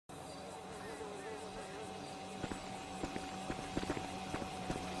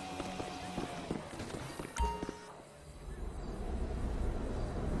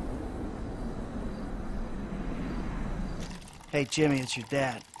Hey, Jimmy, it's your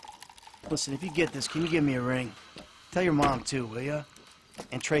dad. Listen, if you get this, can you give me a ring? Tell your mom, too, will ya?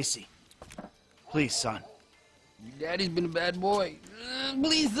 And Tracy. Please, son. Your daddy's been a bad boy.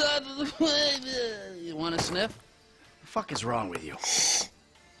 Please, son. You want a sniff? The fuck is wrong with you?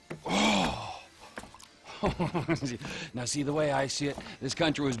 Oh. Now, see, the way I see it, this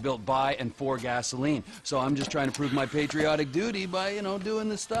country was built by and for gasoline. So I'm just trying to prove my patriotic duty by, you know, doing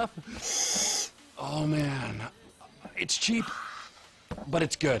this stuff. Oh, man. It's cheap, but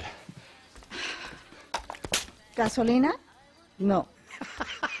it's good. ¿Gasolina? No.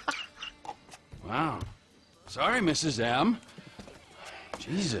 Wow. Sorry, Mrs. M.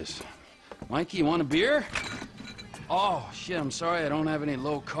 Jesus. Mikey, you want a beer? Oh, shit, I'm sorry I don't have any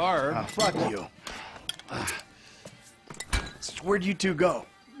low carb. Oh, fuck you. So where'd you two go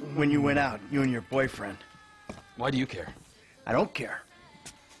when you went out, you and your boyfriend? Why do you care? I don't care.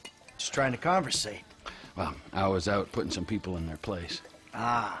 Just trying to conversate. Well, I was out putting some people in their place.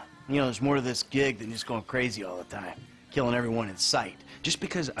 Ah, you know, there's more to this gig than just going crazy all the time, killing everyone in sight. Just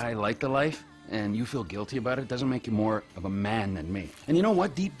because I like the life and you feel guilty about it doesn't make you more of a man than me. And you know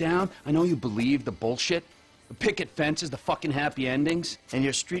what? Deep down, I know you believe the bullshit. The picket fences, the fucking happy endings. And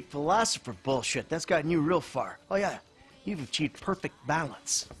your street philosopher bullshit, that's gotten you real far. Oh yeah, you've achieved perfect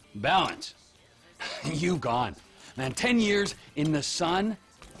balance. Balance? You've gone. Man, 10 years in the sun,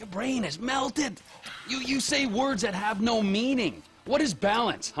 your brain is melted. You say words that have no meaning. What is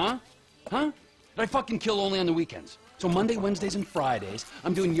balance, huh? Huh? Did I fucking kill only on the weekends? So Monday, Wednesdays, and Fridays,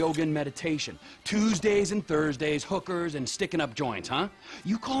 I'm doing yoga and meditation. Tuesdays and Thursdays, hookers and sticking up joints, huh?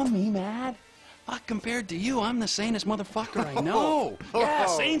 You call me mad? Fuck, compared to you, I'm the sanest motherfucker I know. Yeah,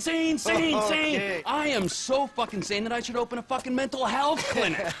 sane. Okay. I am so fucking sane that I should open a fucking mental health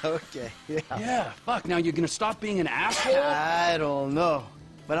clinic. Okay, yeah. Yeah, fuck, now you're gonna stop being an asshole? I don't know,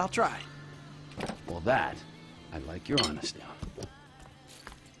 but I'll try. Well, that, I like your honesty on.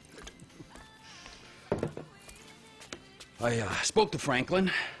 I spoke to Franklin.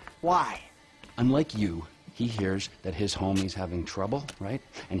 Why? Unlike you, he hears that his homie's having trouble, right?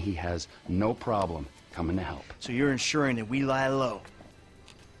 And he has no problem coming to help. So you're ensuring that we lie low.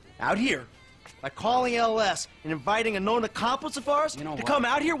 Out here, by calling LS and inviting a known accomplice of ours You know to what? come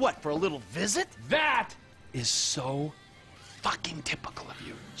out here, what, for a little visit? That is so fucking typical of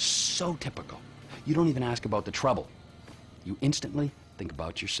you. So typical. You don't even ask about the trouble. You instantly think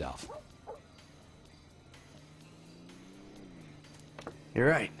about yourself. You're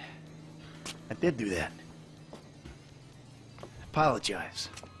right. I did do that. Apologize.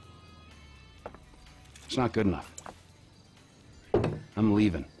 It's not good enough. I'm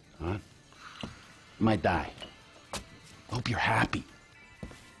leaving, huh? I might die. Hope you're happy.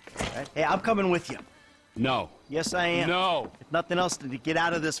 Right? Hey, I'm coming with you. No. Yes, I am. No. If nothing else, to get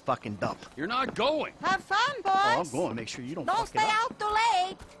out of this fucking dump. You're not going. Have fun, boys. Oh, I'm going. Make sure you don't Don't fuck stay it up. out too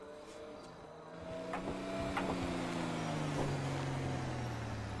late.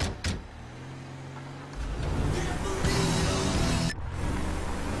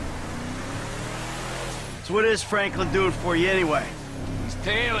 So what is Franklin doing for you anyway? He's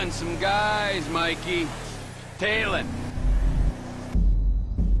tailing some guys, Mikey. Tailing.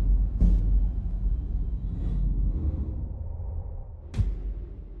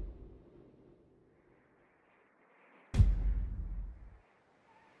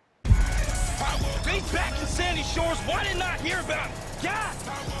 He's back in Sandy Shores. Why didn't I hear about it? God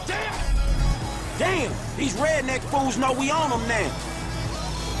damn it! Damn, these redneck fools know we on them now.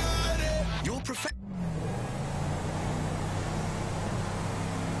 You're perfect.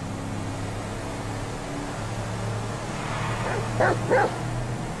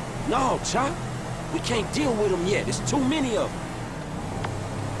 No, Chop. We can't deal with them yet. There's too many of them.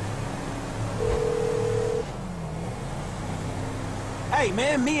 Hey,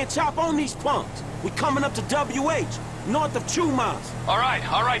 man, me and Chop on these punks. We coming up to WH, north of Chumas. All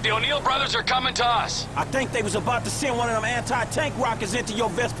right, the O'Neill brothers are coming to us. I think they was about to send one of them anti-tank rockets into your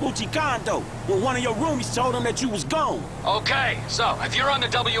Vespucci condo when one of your roomies told them that you was gone. Okay, so if you're on the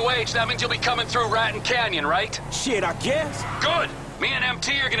WH, that means you'll be coming through Ratton Canyon, right? Shit, I guess. Good. Me and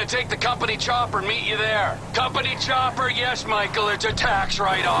MT are gonna take the company chopper and meet you there. Company chopper, yes, Michael, it's a tax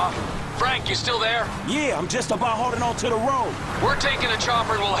write-off. Frank, you still there? Yeah, I'm just about holding on to the road. We're taking the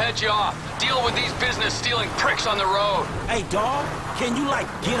chopper and we'll head you off. Deal with these business-stealing pricks on the road. Hey, dawg, can you, like,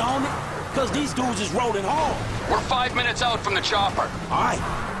 get on it? Because these dudes is rolling hard. We're 5 minutes out from the chopper. All right.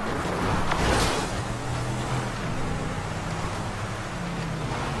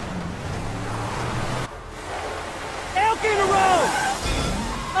 Elk in the road!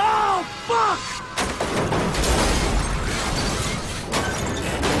 Oh, fuck!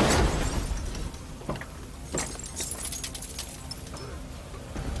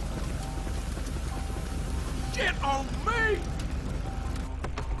 shit on me!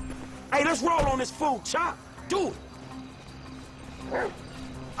 Hey, let's roll on this fool, Chop. Do it.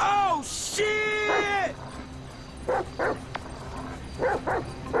 Oh, shit!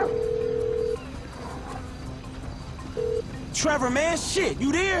 Trevor, man, shit,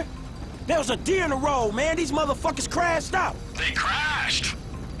 you there? There was a deer in the road, man. These motherfuckers crashed out. They crashed.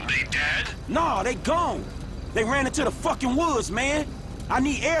 They dead? Nah, they gone. They ran into the fucking woods, man. I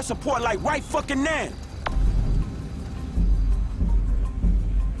need air support like right fucking now.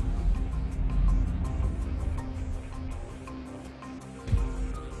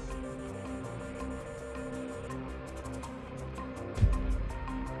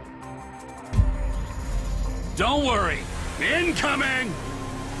 Don't worry. Incoming!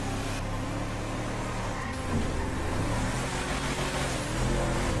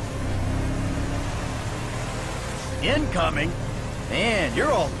 Incoming? Man,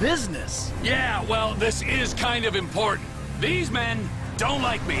 you're all business. Yeah, well, this is kind of important. These men don't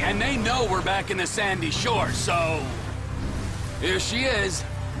like me, and they know we're back in the sandy shore, so... Here she is,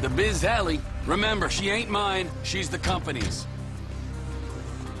 the Biz Alley. Remember, she ain't mine, she's the company's.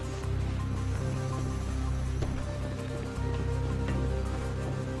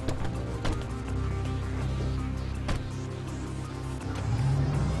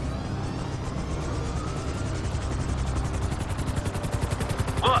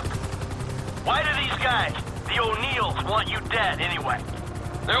 Look, why do these guys, the O'Neills, want you dead anyway?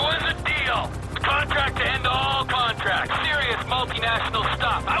 There was a deal. A contract to end all contracts. Serious multinational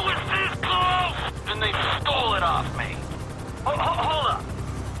stuff. I was this close! And they stole it off me. Hold up.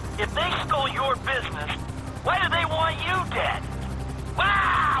 If they stole your business, why do they want you dead?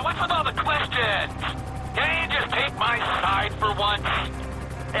 Wow! What's with all the questions? Can't you just take my side for once?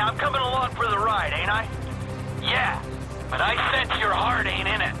 Hey, I'm coming along for the ride, ain't I? Yeah. But I sense your heart ain't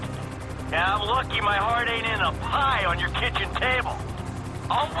in it. Yeah, I'm lucky my heart ain't in a pie on your kitchen table.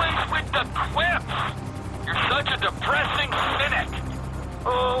 Always with the quips. You're such a depressing cynic.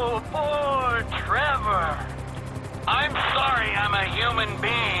 Oh, poor Trevor. I'm sorry I'm a human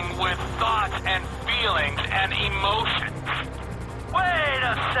being with thoughts and feelings and emotions. Wait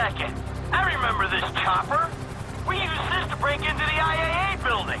a second. I remember this chopper. We used this to break into the IAA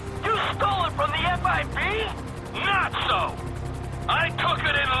building. You stole it from the FIB? Not so! I took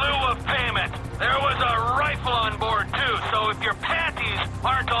it in lieu of payment. There was a rifle on board, too, so if your panties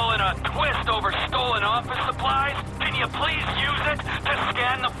aren't all in a twist over stolen office supplies, can you please use it to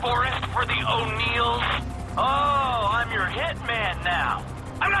scan the forest for the O'Neills? Oh, I'm your hitman now.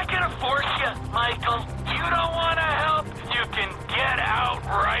 I'm not gonna force you, Michael. You don't want to help? You can get out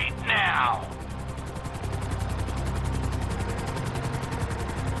right now.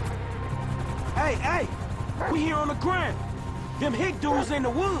 Hey! We here on the ground. Them hick dudes in the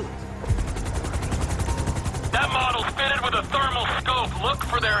woods. That model's fitted with a thermal scope. Look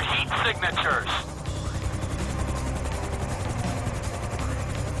for their heat signatures.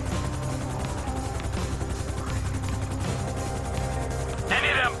 Any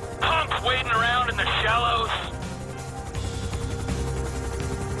of them punks wading around in the shallows?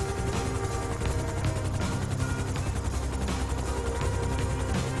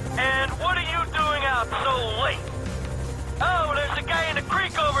 And what are you doing out so late? Oh, there's a guy in the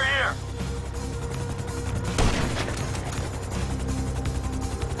creek over here.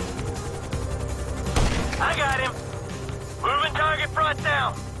 I got him. Moving target front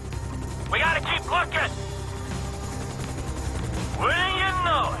down. We gotta keep looking. Wouldn't you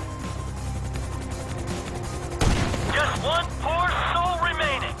know it? Just one poor soul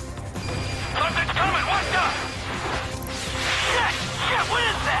remaining. Something's coming, watch out! Shit, what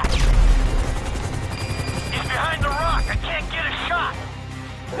is that? He's behind the rock, I can't get a shot.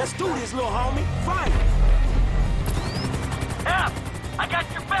 Let's do this, little homie. Fight! F, I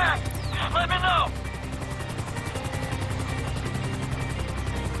got your back. Just let me know.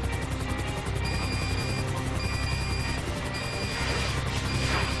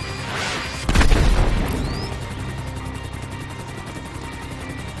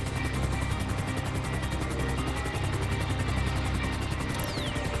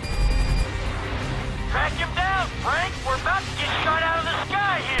 Track him down, Frank. We're about to get shot out of the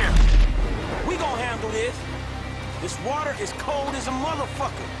sky here. We gonna handle this. This water is cold as a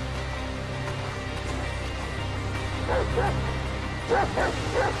motherfucker.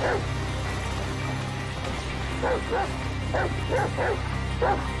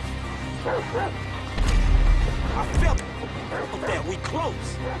 I felt that we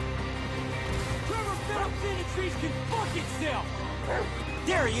close. Whoever fed up in the trees can fuck itself!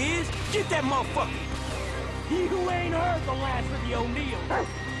 There he is. Get that motherfucker. You ain't heard the last of the O'Neills.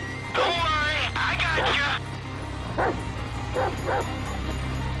 Don't worry, I got you.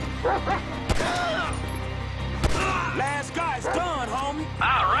 Last guy's done, homie.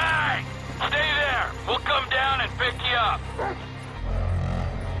 All right. Stay there. We'll come down and pick you up.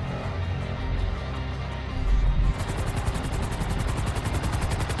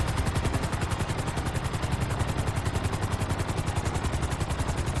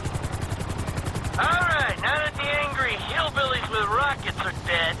 All right. Now that the angry hillbillies with rockets are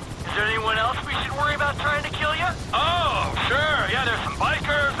dead, is there anyone else we should worry about trying to kill you? Oh, sure. Yeah, there's some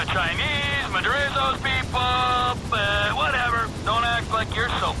bikers, the Chinese, Madrizos people, whatever. Don't act like you're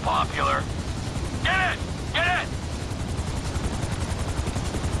so popular. Get it! Get it!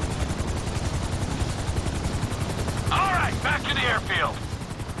 All right, back to the airfield.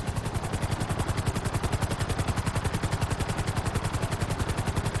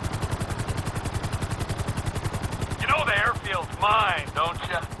 You know the airfield's mine, don't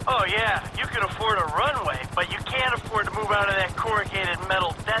you? Oh, yeah. You can afford a runway, but you can't afford to move out of that corrugated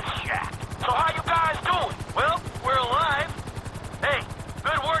metal death shack. So how you guys doing? Well, we're alive. Hey,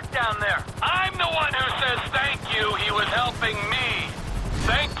 good work down there. I'm the one who says thank you. He was helping me.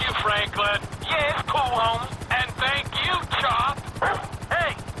 Thank you, Franklin. Yeah, it's cool, homie. And thank you, Chop.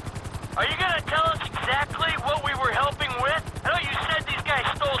 Hey, are you gonna tell us exactly what we were helping with? I know you said these guys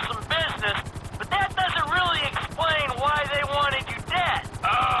stole some business, but that doesn't really explain why they wanted you dead.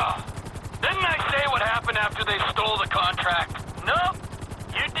 Oh, didn't I say what happened after they stole the contract? Nope,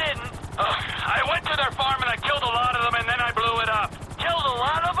 you didn't. I went to their farm and I killed a lot of them and then I blew it up. Killed a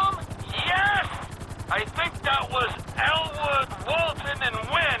lot of them? Yes! I think that was Elwood, Walton, and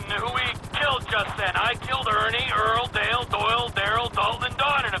Wynn who we killed just then. I killed Ernie, Earl, Dale, Doyle, Darrell, Dalton, and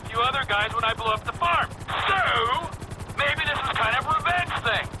Don, and a few other guys when I blew up the farm. So, maybe this is kind of a revenge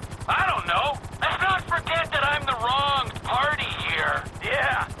thing. I don't know. Let's not forget that I'm the wrong party here.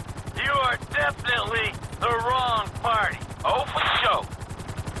 Yeah, you are definitely the wrong party. Oh, for sure.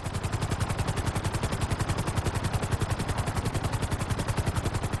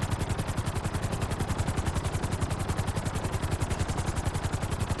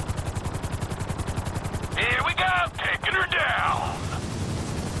 Here we go, taking her down.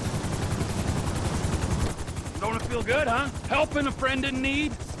 Don't it feel good, huh? Helping a friend in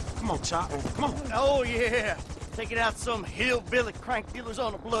need? Come on, Chop. Come on. Oh, yeah. Taking out some hillbilly crank dealers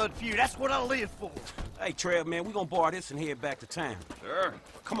on a blood feud. That's what I live for. Hey, Trev, man, we gonna borrow this and head back to town. Sure.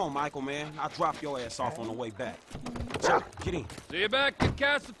 Come on, Michael, man. I'll drop your ass off on the way back. Chop, get in. See you back at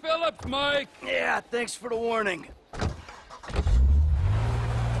Castle Phillips, Mike. Yeah, thanks for the warning.